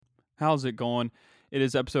How's it going? It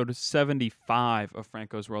is episode 75 of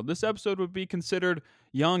Franco's World. This episode would be considered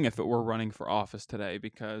young if it were running for office today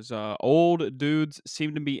because old dudes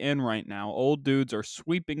seem to be in right now. Old dudes are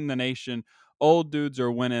sweeping the nation. Old dudes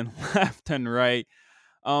are winning left and right.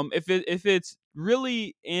 If it's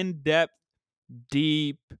really in depth,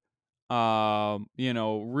 deep,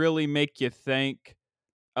 really make you think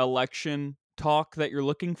election talk that you're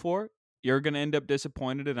looking for, you're gonna end up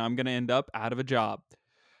disappointed, and I'm gonna end up out of a job.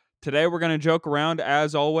 Today, we're going to joke around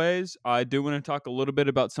as always. I do want to talk a little bit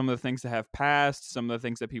about some of the things that have passed, some of the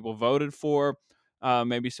things that people voted for,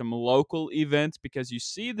 maybe some local events, because you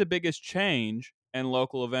see the biggest change in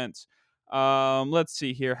local events. Let's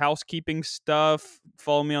see here. Housekeeping stuff.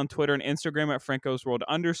 Follow me on Twitter and Instagram at Franco's World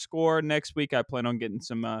 _. Next week, I plan on getting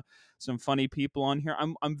some funny people on here.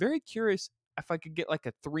 I'm very curious if I could get like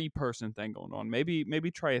a 3-person thing going on.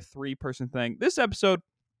 Maybe try a 3-person thing. This episode,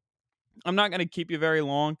 I'm not going to keep you very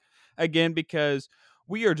long, again, because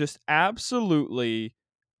we are just absolutely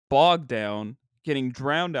bogged down, getting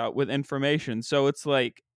drowned out with information. So it's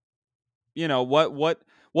like,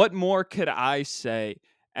 what more could I say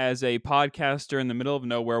as a podcaster in the middle of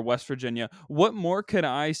nowhere, West Virginia? What more could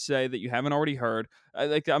I say that you haven't already heard?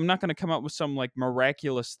 I'm not going to come up with some like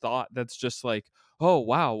miraculous thought that's just like, oh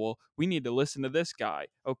wow, well we need to listen to this guy.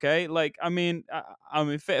 Okay, like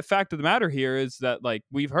fact of the matter here is that like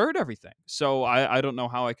we've heard everything, so I don't know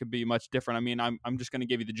how I could be much different. I mean, I'm just going to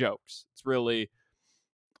give you the jokes. It's really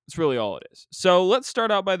all it is. So let's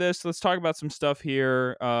start out by this. Let's talk about some stuff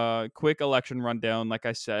here. Quick election rundown. Like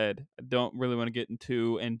I said, I don't really want to get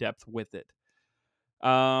into in depth with it.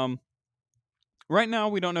 Right now,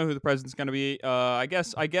 we don't know who the president's going to be. I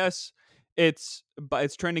guess it's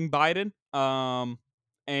trending Biden.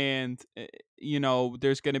 And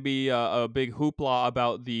there's going to be a big hoopla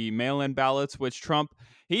about the mail-in ballots, which Trump,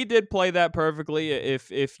 he did play that perfectly.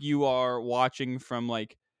 If you are watching from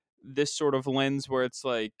like this sort of lens where it's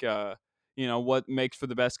like what makes for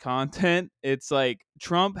the best content, it's like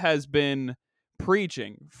Trump has been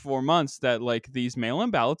preaching for months that like these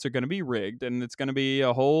mail-in ballots are going to be rigged and it's going to be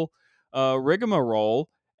a whole rigmarole.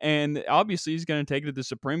 And obviously he's going to take it to the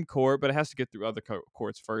Supreme Court, but it has to get through other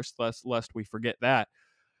courts first, lest we forget that.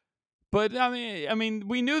 But I mean,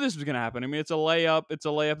 we knew this was going to happen. I mean, it's a layup. It's a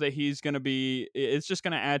layup that he's going to be. It's just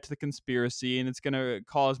going to add to the conspiracy, and it's going to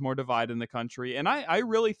cause more divide in the country. And I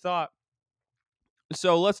really thought.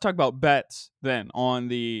 So let's talk about bets then on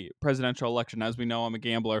the presidential election. As we know, I'm a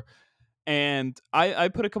gambler, and I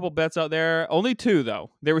put a couple bets out there. Only 2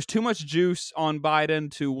 though. There was too much juice on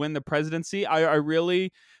Biden to win the presidency. I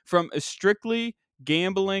really, from a strictly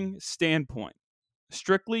gambling standpoint,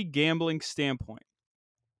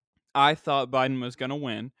 I thought Biden was going to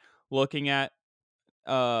win. Looking at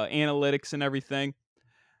analytics and everything,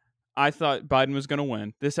 I thought Biden was going to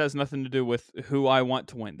win. This has nothing to do with who I want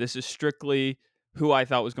to win. This is strictly who I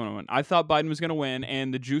thought was going to win. I thought Biden was going to win,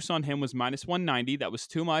 and the juice on him was minus 190. That was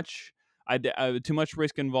too much. Too much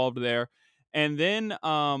risk involved there. And then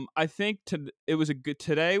I think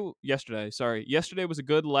yesterday was a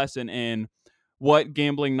good lesson in what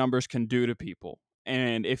gambling numbers can do to people.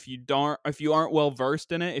 And if you aren't well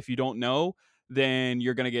versed in it, if you don't know, then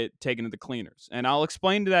you're going to get taken to the cleaners. And I'll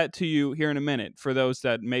explain that to you here in a minute for those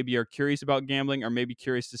that maybe are curious about gambling or maybe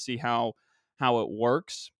curious to see how it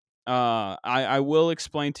works. I will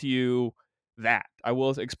explain to you that. I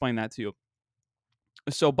will explain that to you.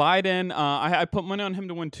 So Biden, I put money on him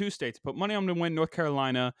to win 2 states. Put money on him to win North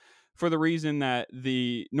Carolina for the reason that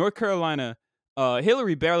the North Carolina,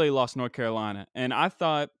 Hillary barely lost North Carolina, and I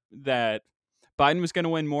thought that Biden was going to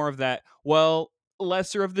win more of that. Well,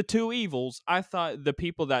 lesser of the 2 evils. I thought the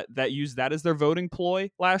people that used that as their voting ploy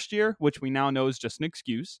last year, which we now know is just an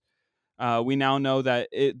excuse. We now know that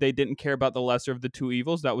they didn't care about the lesser of the 2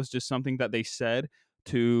 evils. That was just something that they said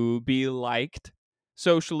to be liked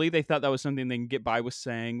socially. They thought that was something they can get by with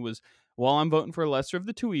saying was, well, I'm voting for lesser of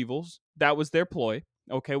the 2 evils. That was their ploy.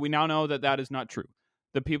 Okay, we now know that is not true.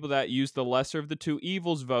 The people that used the lesser of the 2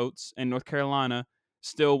 evils votes in North Carolina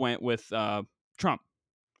still went with Trump.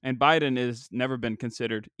 And Biden has never been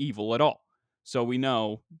considered evil at all. So we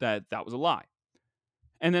know that was a lie.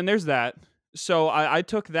 And then there's that. So I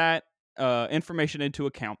took that information into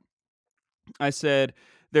account. I said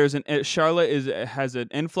Charlotte has an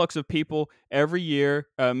influx of people every year,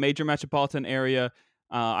 a major metropolitan area.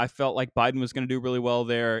 I felt like Biden was going to do really well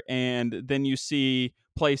there. And then you see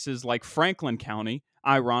places like Franklin County.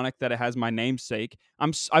 Ironic that it has my namesake.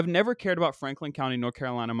 I've never cared about Franklin County, North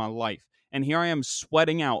Carolina in my life. And here I am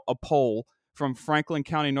sweating out a poll from Franklin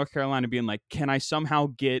County, North Carolina, being like, can I somehow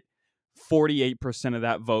get 48% of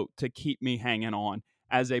that vote to keep me hanging on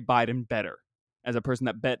as a Biden better? as a person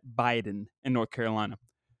that bet Biden in North Carolina.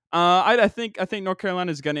 I think North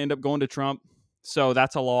Carolina is going to end up going to Trump, so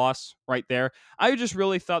that's a loss right there. I just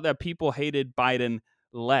really thought that people hated Biden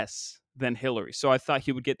less than Hillary, so I thought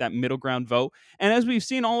he would get that middle ground vote. And as we've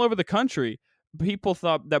seen all over the country, people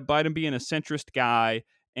thought that Biden being a centrist guy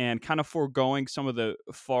and kind of foregoing some of the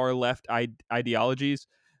far left ideologies,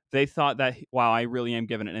 they thought that wow, I really am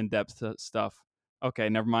giving it in depth stuff. Okay,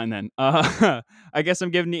 never mind then. I guess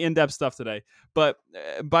I'm giving you in depth stuff today. But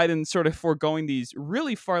Biden sort of foregoing these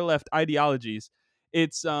really far left ideologies,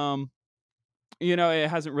 it's it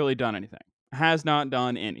hasn't really done anything. Has not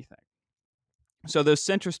done anything. So those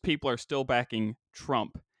centrist people are still backing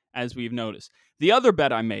Trump, as we've noticed. The other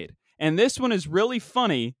bet I made, and this one is really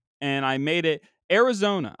funny, and I made it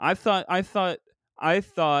Arizona. I thought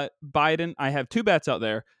Biden. I have two bets out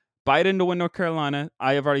there. Biden to win North Carolina.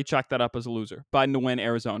 I have already chalked that up as a loser. Biden to win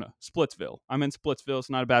Arizona. Splitsville. I'm in Splitsville. It's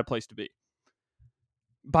not a bad place to be.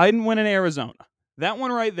 Biden winning Arizona. That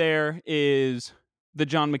one right there is the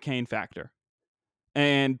John McCain factor.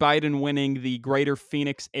 And Biden winning the greater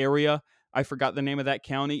Phoenix area. I forgot the name of that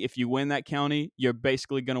county. If you win that county, you're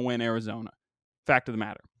basically going to win Arizona. Fact of the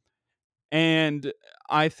matter. And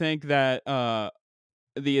I think that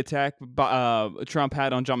the attack Trump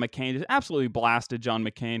had on John McCain just absolutely blasted John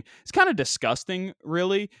McCain. It's kind of disgusting,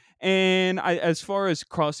 really. And as far as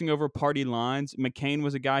crossing over party lines, McCain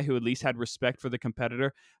was a guy who at least had respect for the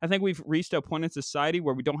competitor. I think we've reached a point in society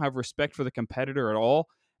where we don't have respect for the competitor at all.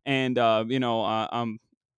 And I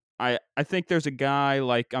think there's a guy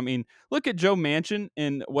look at Joe Manchin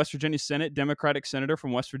in West Virginia Senate, Democratic senator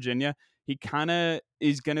from West Virginia. He kind of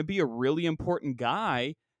is going to be a really important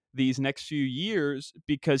guy these next few years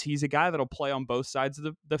because he's a guy that'll play on both sides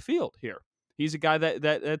of the field here. He's a guy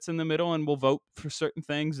that's in the middle and will vote for certain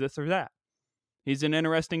things, this or that. He's an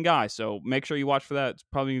interesting guy, so make sure you watch for that. It's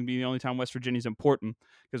probably going to be the only time West Virginia's important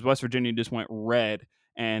because West Virginia just went red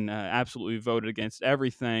and absolutely voted against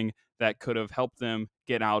everything that could have helped them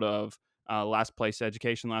get out of last place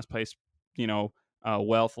education, last place,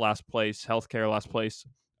 wealth, last place healthcare, last place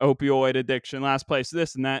opioid addiction, last place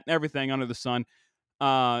this and that, everything under the sun.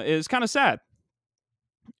 Is kind of sad.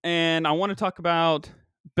 And I want to talk about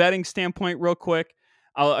betting standpoint real quick.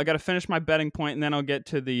 I got to finish my betting point, and then I'll get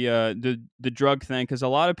to the drug thing because a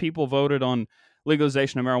lot of people voted on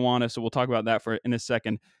legalization of marijuana. So we'll talk about that in a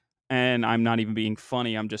second. And I'm not even being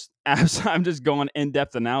funny. I'm just going in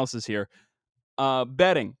depth analysis here.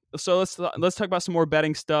 Betting. So let's talk about some more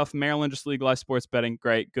betting stuff. Maryland just legalized sports betting.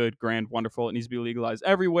 Great, good, grand, wonderful. It needs to be legalized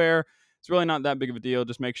everywhere. It's really not that big of a deal.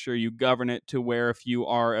 Just make sure you govern it to where if you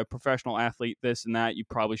are a professional athlete, this and that, you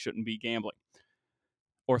probably shouldn't be gambling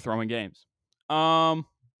or throwing games. And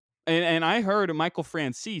I heard Michael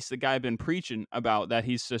Francis, the guy I've been preaching about, that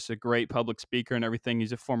he's just a great public speaker and everything.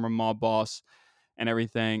 He's a former mob boss and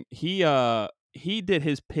everything. He did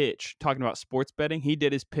his pitch talking about sports betting. He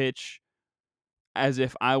did his pitch as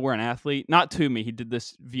if I were an athlete. Not to me. He did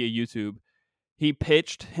this via YouTube. He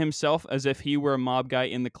pitched himself as if he were a mob guy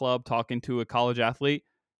in the club talking to a college athlete.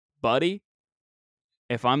 Buddy,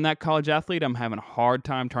 if I'm that college athlete, I'm having a hard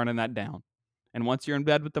time turning that down. And once you're in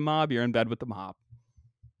bed with the mob, you're in bed with the mob.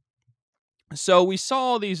 So we saw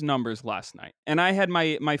all these numbers last night. And I had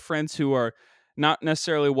my friends who are not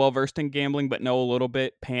necessarily well-versed in gambling, but know a little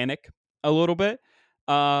bit, panic a little bit.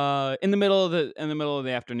 In the middle of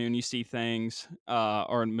the afternoon, you see things,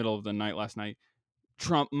 or in the middle of the night last night,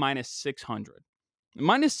 Trump minus 600.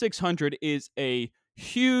 Minus 600 is a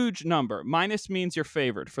huge number. Minus means you're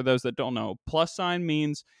favored. For those that don't know, plus sign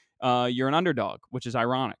means you're an underdog, which is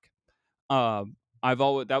ironic.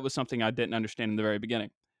 That was something I didn't understand in the very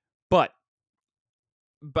beginning. But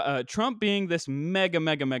Trump being this mega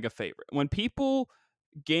favorite, when people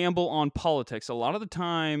gamble on politics, a lot of the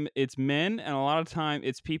time it's men, and a lot of the time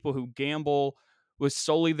it's people who gamble with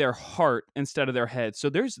solely their heart instead of their head. So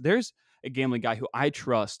there's a gambling guy who I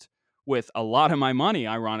trust with a lot of my money.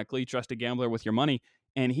 Ironically, trust a gambler with your money,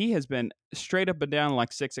 and he has been straight up and down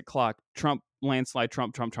like 6 o'clock. Trump landslide,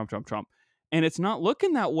 Trump, and it's not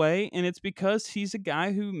looking that way. And it's because he's a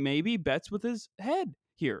guy who maybe bets with his head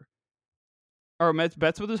here, or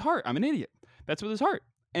bets with his heart. I'm an idiot. Bets with his heart,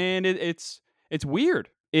 and it's weird.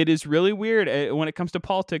 It is really weird. When it comes to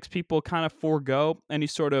politics, people kind of forego any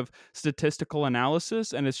sort of statistical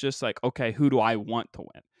analysis, and it's just like, okay, who do I want to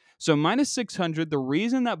win? So minus 600, the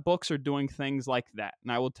reason that books are doing things like that,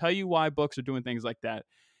 and I will tell you why books are doing things like that,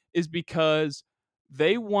 is because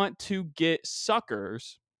they want to get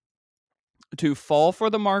suckers to fall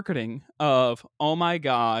for the marketing of, oh my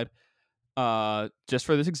God, just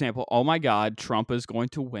for this example, oh my God, Trump is going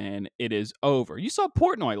to win. It is over. You saw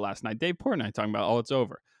Portnoy last night. Dave Portnoy talking about, oh, it's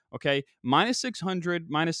over. Okay, minus 600,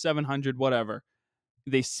 minus 700, whatever.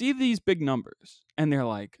 They see these big numbers and they're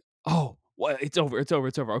like, oh, well, it's over, it's over,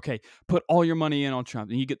 it's over. Okay, put all your money in on Trump.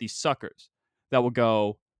 And you get these suckers that will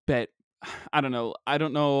go bet. I don't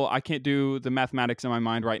know. I can't do the mathematics in my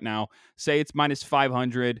mind right now. Say it's minus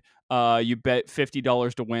 500. You bet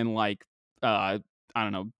 $50 to win like, I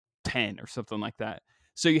don't know, 10 or something like that.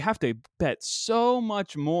 So you have to bet so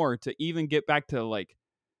much more to even get back to like,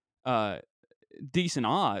 uh, decent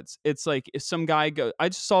odds. It's like if some guy I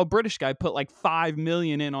just saw a British guy put like 5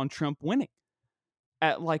 million in on Trump winning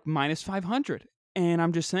at like minus 500. And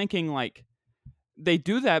I'm just thinking like they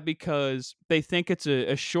do that because they think it's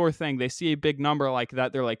a sure thing. They see a big number like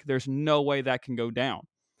that, they're like there's no way that can go down.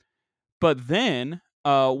 But then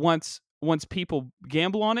once people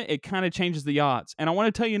gamble on it, it kind of changes the odds. And I want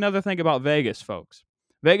to tell you another thing about Vegas, folks.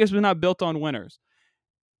 Vegas was not built on winners.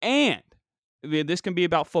 And this can be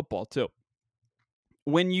about football too.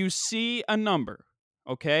 When you see a number,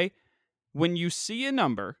 okay? When you see a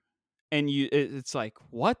number and it's like,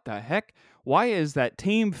 what the heck? Why is that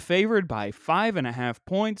team favored by 5.5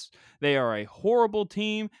 points? They are a horrible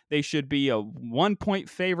team. They should be a 1-point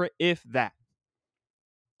favorite, if that.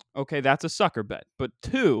 Okay, that's a sucker bet. But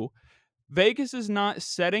 2, Vegas is not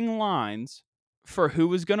setting lines for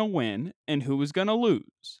who is going to win and who is going to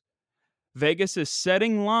lose. Vegas is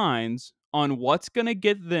setting lines on what's going to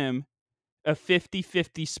get them a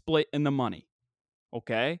 50-50 split in the money.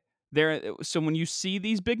 Okay? So when you see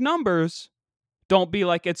these big numbers, don't be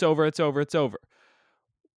like it's over, it's over, it's over.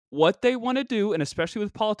 What they want to do, and especially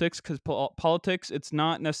with politics, because politics, it's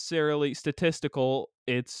not necessarily statistical.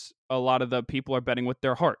 It's a lot of the people are betting with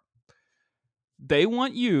their heart. They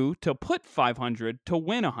want you to put 500 to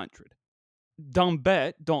win 100. Dumb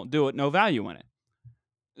bet, don't do it, no value in it.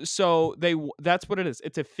 So that's what it is.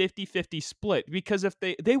 It's a 50-50 split, because if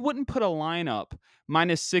they wouldn't put a line up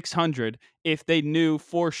minus 600 if they knew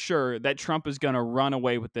for sure that Trump is going to run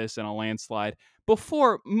away with this in a landslide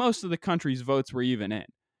before most of the country's votes were even in.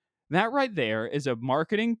 That right there is a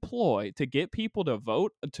marketing ploy to get people to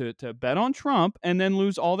vote to bet on Trump and then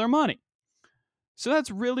lose all their money. So that's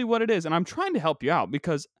really what it is. And I'm trying to help you out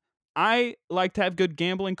because I like to have good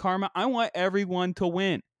gambling karma. I want everyone to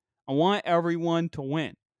win. I want everyone to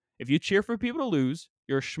win. If you cheer for people to lose,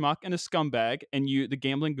 you're a schmuck and a scumbag, and the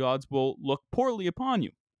gambling gods will look poorly upon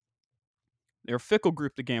you. They're a fickle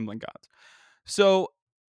group, the gambling gods. So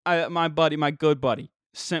my good buddy,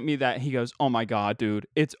 sent me that. He goes, oh my God, dude,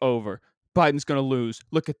 it's over. Biden's going to lose.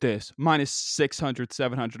 Look at this. Minus 600,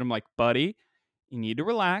 700. I'm like, buddy, you need to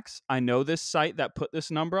relax. I know this site that put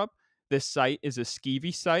this number up. This site is a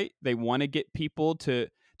skeevy site. They want to get people to...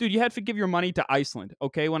 Dude, you had to give your money to Iceland,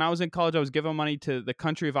 okay? When I was in college, I was giving money to the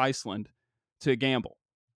country of Iceland to gamble,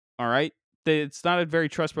 all right? It's not a very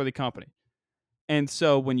trustworthy company. And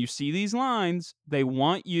so when you see these lines, they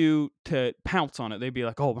want you to pounce on it. They'd be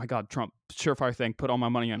like, oh my God, Trump, surefire thing, put all my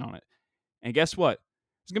money in on it. And guess what?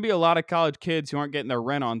 There's going to be a lot of college kids who aren't getting their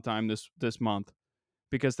rent on time this month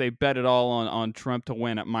because they bet it all on Trump to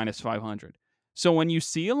win at minus 500. So when you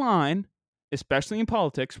see a line, especially in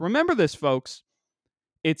politics, remember this, folks.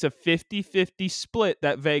 It's a 50-50 split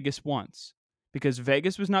that Vegas wants, because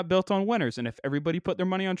Vegas was not built on winners. And if everybody put their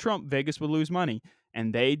money on Trump, Vegas would lose money.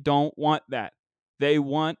 And they don't want that. They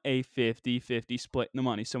want a 50-50 split in the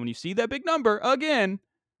money. So when you see that big number, again,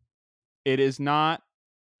 it is not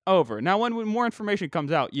over. Now, when more information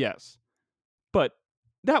comes out, yes. But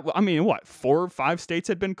 4 or 5 states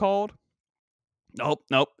had been called?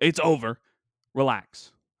 Nope, it's over.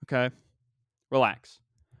 Relax, okay? Relax.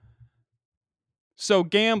 So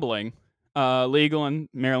gambling, legal in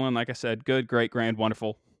Maryland, like I said, good, great, grand,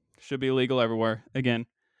 wonderful. Should be legal everywhere. Again,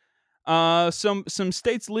 some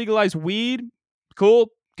states legalize weed.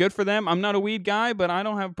 Cool, good for them. I'm not a weed guy, but I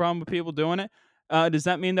don't have a problem with people doing it. Does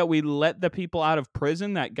that mean that we let the people out of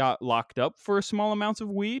prison that got locked up for small amounts of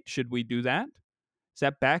weed? Should we do that? Is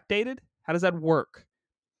that backdated? How does that work?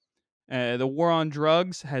 The war on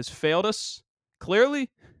drugs has failed us,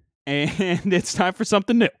 clearly, and it's time for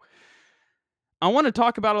something new. I want to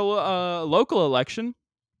talk about a local election.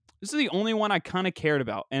 This is the only one I kind of cared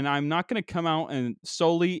about, and I'm not going to come out and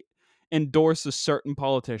solely endorse a certain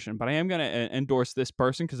politician, but I am going to endorse this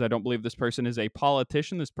person because I don't believe this person is a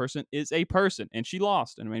politician. This person is a person, and she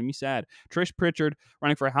lost, and it made me sad. Trish Pritchard,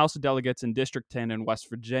 running for House of Delegates in District 10 in West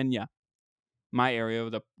Virginia, my area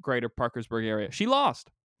of the greater Parkersburg area. She lost.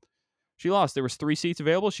 There was 3 seats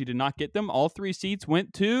available. She did not get them. All 3 seats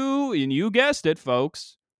went to, and you guessed it,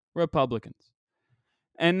 folks, Republicans.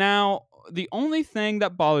 And now, the only thing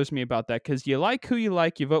that bothers me about that, because you like who you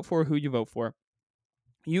like, you vote for who you vote for,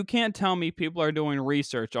 You can't tell me people are doing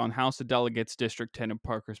research on House of Delegates District 10 in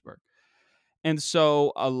Parkersburg. And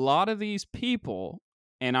so a lot of these people,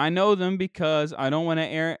 and I know them because I don't want to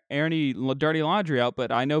air any dirty laundry out,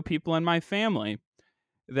 but I know people in my family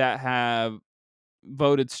that have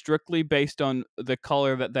voted strictly based on the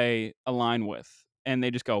color that they align with. And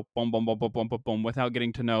they just go boom, boom, boom, boom, boom, boom, boom without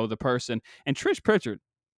getting to know the person. And Trish Pritchard,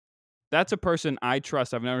 that's a person I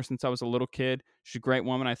trust. I've known her since I was a little kid. She's a great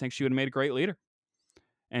woman. I think she would have made a great leader.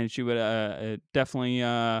 And she would definitely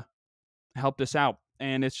helped us out.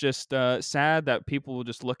 And it's just sad that people will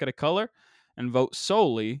just look at a color and vote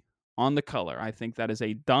solely on the color. I think that is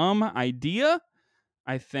a dumb idea.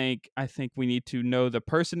 I think we need to know the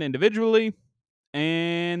person individually,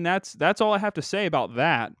 and that's all I have to say about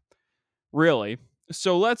that, really.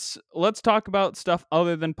 So let's talk about stuff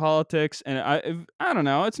other than politics. And I don't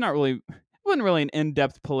know. It wasn't really an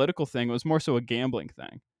in-depth political thing. It was more so a gambling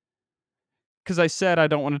thing. Because I said I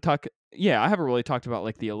don't want to talk. Yeah, I haven't really talked about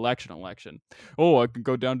like the election. Oh, I can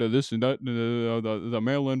go down to this and that, the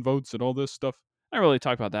mail-in votes and all this stuff. I don't really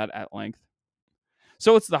talk about that at length.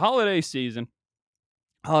 So it's the holiday season.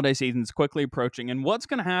 Holiday season is quickly approaching, and what's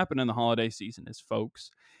going to happen in the holiday season is,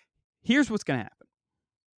 folks, here's what's going to happen.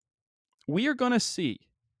 We are going to see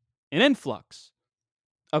an influx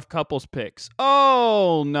of couples picks.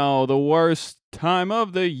 Oh no, the worst time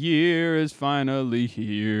of the year is finally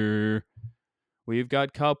here. We've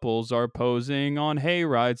got couples are posing on hay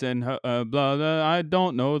rides and blah, blah. I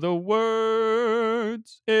don't know the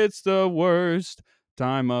words. It's the worst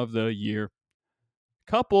time of the year.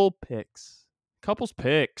 Couples picks.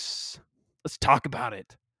 Let's talk about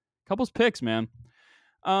it. Couples picks, man.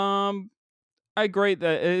 It's great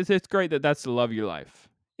that that's the love of your life.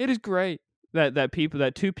 It is great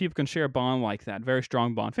that two people can share a bond like that, very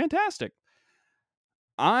strong bond. Fantastic.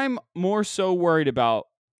 I'm more so worried about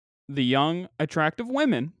the young, attractive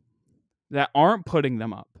women that aren't putting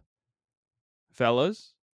them up.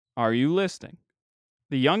 Fellas, are you listening?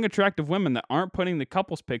 The young, attractive women that aren't putting the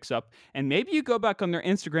couples pics up, and maybe you go back on their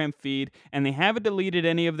Instagram feed and they haven't deleted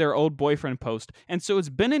any of their old boyfriend posts, and so it's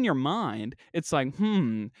been in your mind. It's like,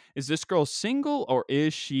 is this girl single or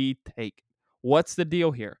is she taken? What's the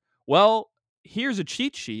deal here? Well, here's a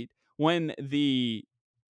cheat sheet. When the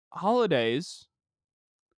holidays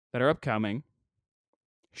that are upcoming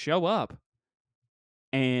show up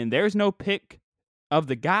and there's no pic of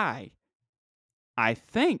the guy, I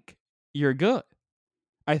think you're good.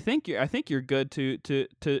 I think you're good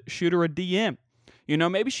to shoot her a DM. You know,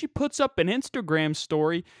 maybe she puts up an Instagram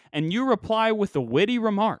story and you reply with a witty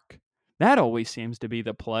remark. That always seems to be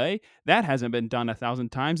the play. That hasn't been done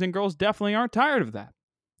 1,000 times, and girls definitely aren't tired of that.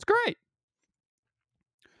 It's great.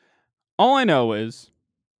 All I know is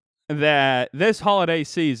that this holiday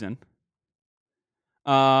season,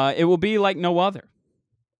 it will be like no other.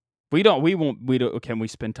 Can we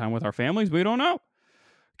spend time with our families? We don't know.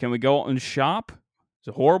 Can we go out and shop? Is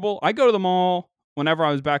it horrible? I go to the mall whenever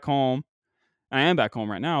I was back home. I am back home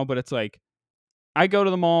right now, but it's like I go to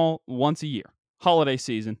the mall once a year. Holiday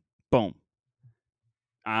season, boom.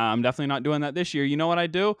 I'm definitely not doing that this year. You know what I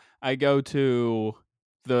do? I go to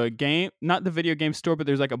not the video game store, but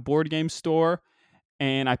there's like a board game store,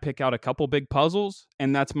 and I pick out a couple big puzzles,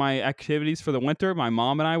 and that's my activities for the winter. My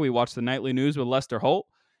mom and I, we watch the nightly news with Lester Holt,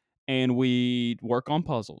 and we work on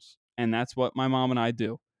puzzles, and that's what my mom and I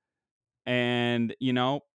do. And you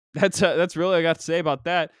know, that's really all I got to say about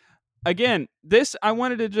that. Again, I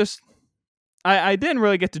wanted to just I didn't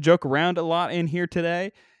really get to joke around a lot in here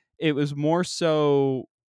today. It was more so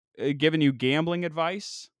giving you gambling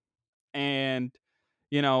advice, and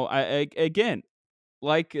you know, again,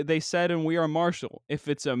 like they said in We Are Marshall, if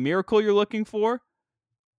it's a miracle you're looking for,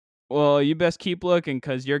 well, you best keep looking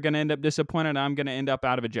because you're going to end up disappointed. I'm going to end up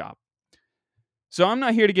out of a job. So I'm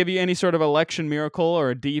not here to give you any sort of election miracle or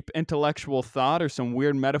a deep intellectual thought or some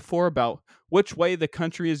weird metaphor about which way the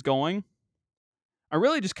country is going. I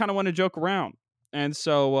really just kind of want to joke around. And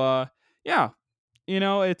so, yeah, you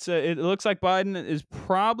know, it looks like Biden is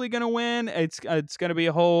probably going to win. It's going to be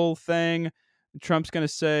a whole thing. Trump's going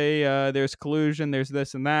to say there's collusion, there's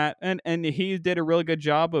this and that, and he did a really good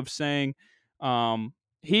job of saying,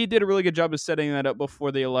 he did a really good job of setting that up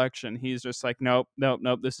before the election. He's just like, nope,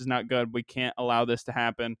 this is not good. We can't allow this to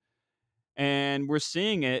happen. And we're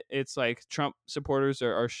seeing it. It's like Trump supporters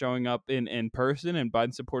are showing up in person, and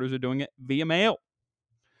Biden supporters are doing it via mail.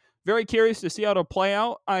 Very curious to see how it'll play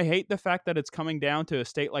out. I hate the fact that it's coming down to a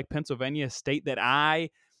state like Pennsylvania, a state that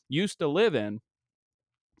I used to live in,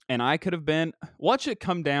 and I could have been. Watch it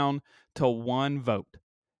come down to one vote.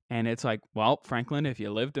 And it's like, well, Franklin, if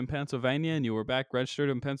you lived in Pennsylvania and you were back registered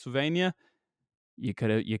in Pennsylvania, you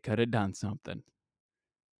could have done something.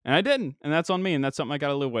 And I didn't, and that's on me, and that's something I got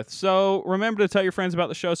to live with. So remember to tell your friends about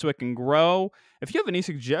the show so it can grow. If you have any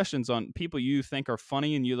suggestions on people you think are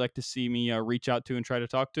funny and you'd like to see me reach out to and try to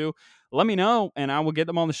talk to, let me know, and I will get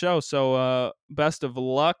them on the show. So best of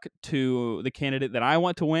luck to the candidate that I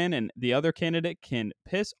want to win, and the other candidate can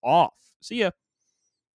piss off. See ya.